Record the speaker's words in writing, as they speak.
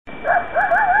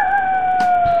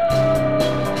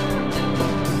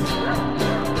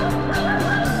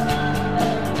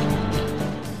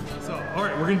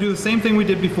going to do the same thing we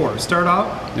did before. Start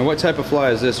out. And what type of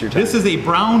fly is this you're tying? This is a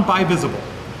Brown Bivisible.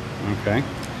 Okay.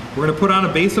 We're going to put on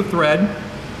a base of thread.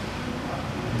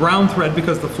 Brown thread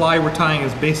because the fly we're tying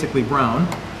is basically brown.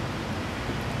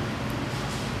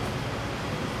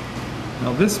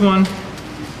 Now this one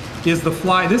is the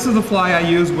fly. This is the fly I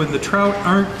use when the trout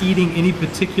aren't eating any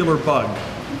particular bug.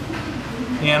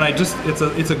 And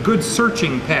it's a good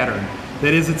searching pattern.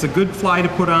 That is, it's a good fly to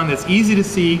put on that's easy to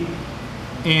see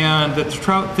and that the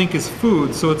trout think is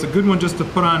food, so it's a good one just to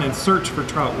put on and search for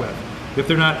trout with if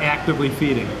they're not actively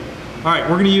feeding. All right,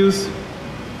 we're going to use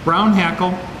brown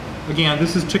hackle. Again,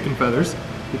 this is chicken feathers.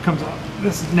 It comes off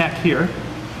this neck here.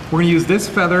 We're going to use this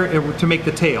feather to make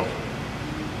the tail.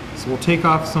 So we'll take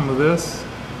off some of this.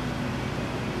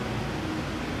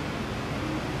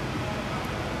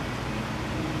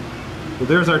 So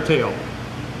there's our tail.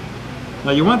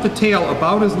 Now you want the tail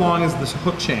about as long as this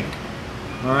hook shank.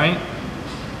 All right?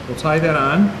 We'll tie that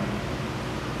on.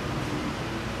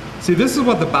 See, this is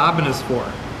what the bobbin is for.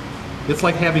 It's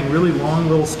like having really long,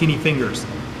 little skinny fingers.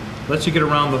 Lets you get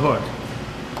around the hook.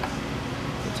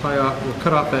 We'll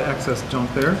cut off that excess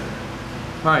junk there.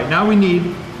 All right, now we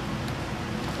need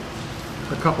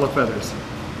a couple of feathers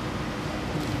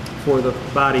for the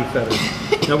body feathers.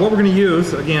 Now what we're going to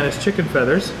use, again, is chicken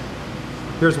feathers.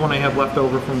 Here's one I have left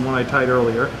over from one I tied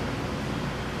earlier.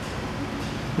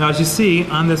 Now as you see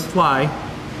on this fly,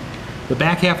 the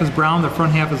back half is brown, the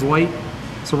front half is white.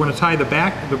 So we're going to tie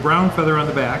the brown feather on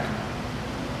the back.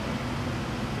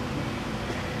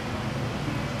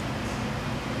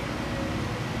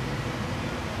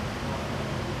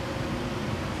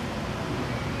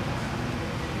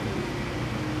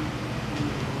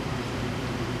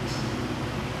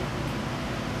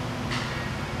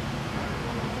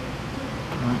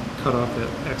 Cut off that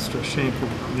extra shank we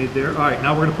made there. All right,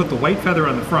 now we're going to put the white feather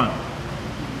on the front.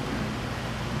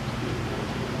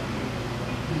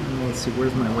 Let's see,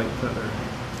 where's my white feather?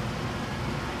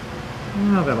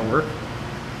 Now that'll work.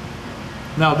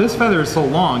 Now this feather is so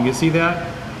long, you see that?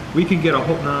 We can get a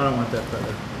whole, no, I don't want that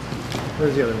feather.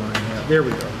 Where's the other one I have? There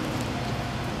we go.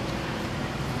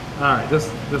 All right,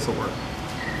 this will work.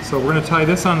 So we're going to tie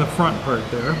this on the front part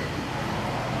there.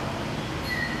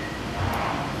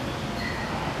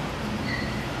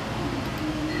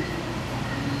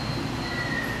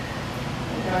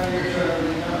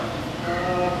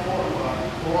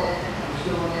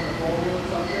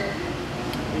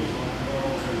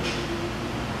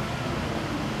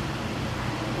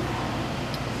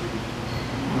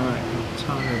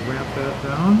 Wrap that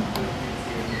down.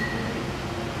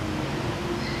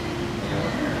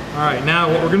 All right, now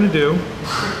what we're going to do,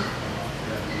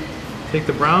 take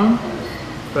the brown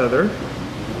feather.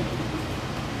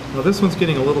 Now this one's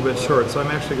getting a little bit short, so I'm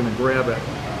actually going to grab it.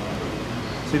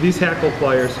 See, these hackle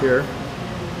pliers here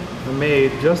are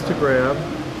made just to grab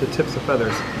the tips of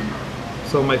feathers.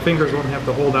 So my fingers won't have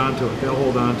to hold on to it, they'll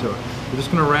hold on to it. We're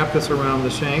just going to wrap this around the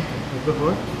shank of the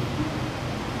hook.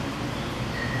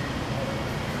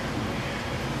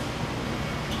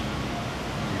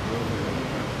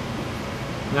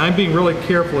 Now I'm being really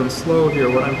careful and slow here.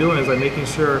 What I'm doing is I'm making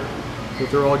sure that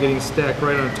they're all getting stacked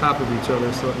right on top of each other,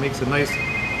 so it makes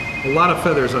a lot of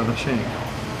feathers on the shank.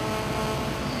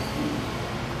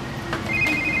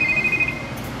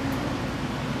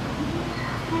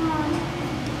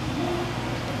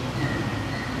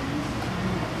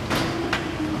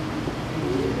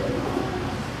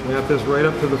 Wrap this right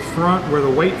up to the front where the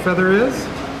white feather is.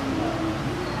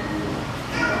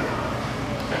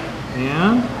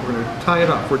 And we're going to tie it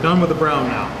off. We're done with the brown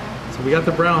now. So we got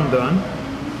the brown done.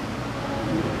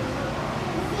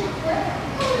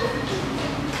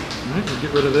 All right, we'll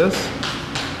get rid of this.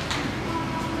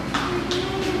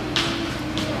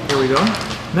 There we go.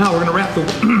 Now we're going to wrap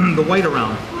the white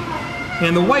around.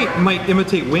 And the white might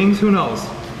imitate wings, who knows?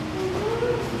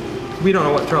 We don't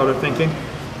know what trout are thinking.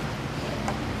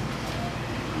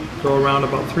 Go around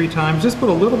about 3 times. Just put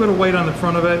a little bit of white on the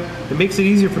front of it. It makes it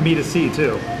easier for me to see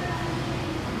too.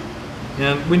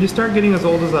 And when you start getting as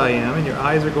old as I am and your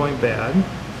eyes are going bad,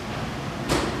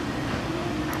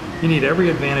 you need every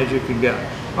advantage you can get.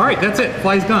 All right, that's it.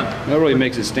 Fly's done. That really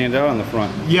makes it stand out on the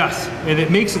front. Yes, and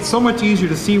it makes it so much easier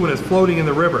to see when it's floating in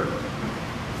the river.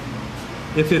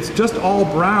 If it's just all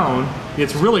brown,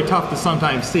 it's really tough to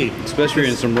sometimes see. Especially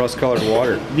in some rust-colored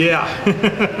water. Yeah,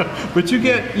 but you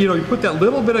get, you put that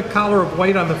little bit of color of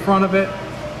white on the front of it,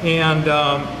 and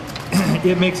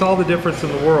it makes all the difference in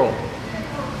the world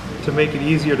to make it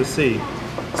easier to see.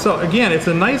 So again, it's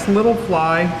a nice little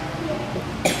fly.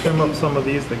 Trim up some of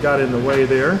these that got in the way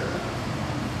there.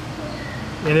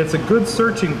 And it's a good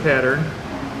searching pattern.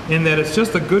 in that it's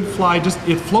just a good fly. Just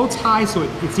it floats high, so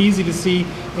it's easy to see,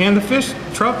 and the fish,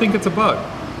 trout, think it's a bug.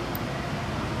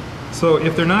 So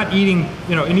if they're not eating,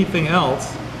 you know, anything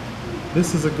else,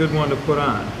 this is a good one to put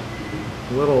on.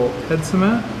 A little head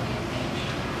cement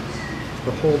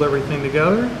to hold everything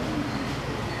together.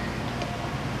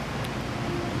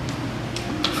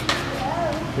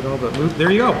 Get all the loose.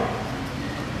 There you go.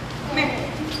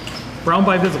 Brown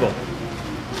Bivisible.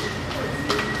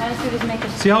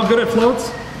 See how good it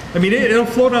floats? I mean, it'll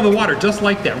float on the water just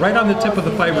like that, right on the tip of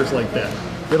the fibers like that.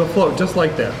 It'll float just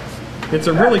like that. It's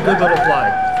a really good little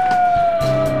fly.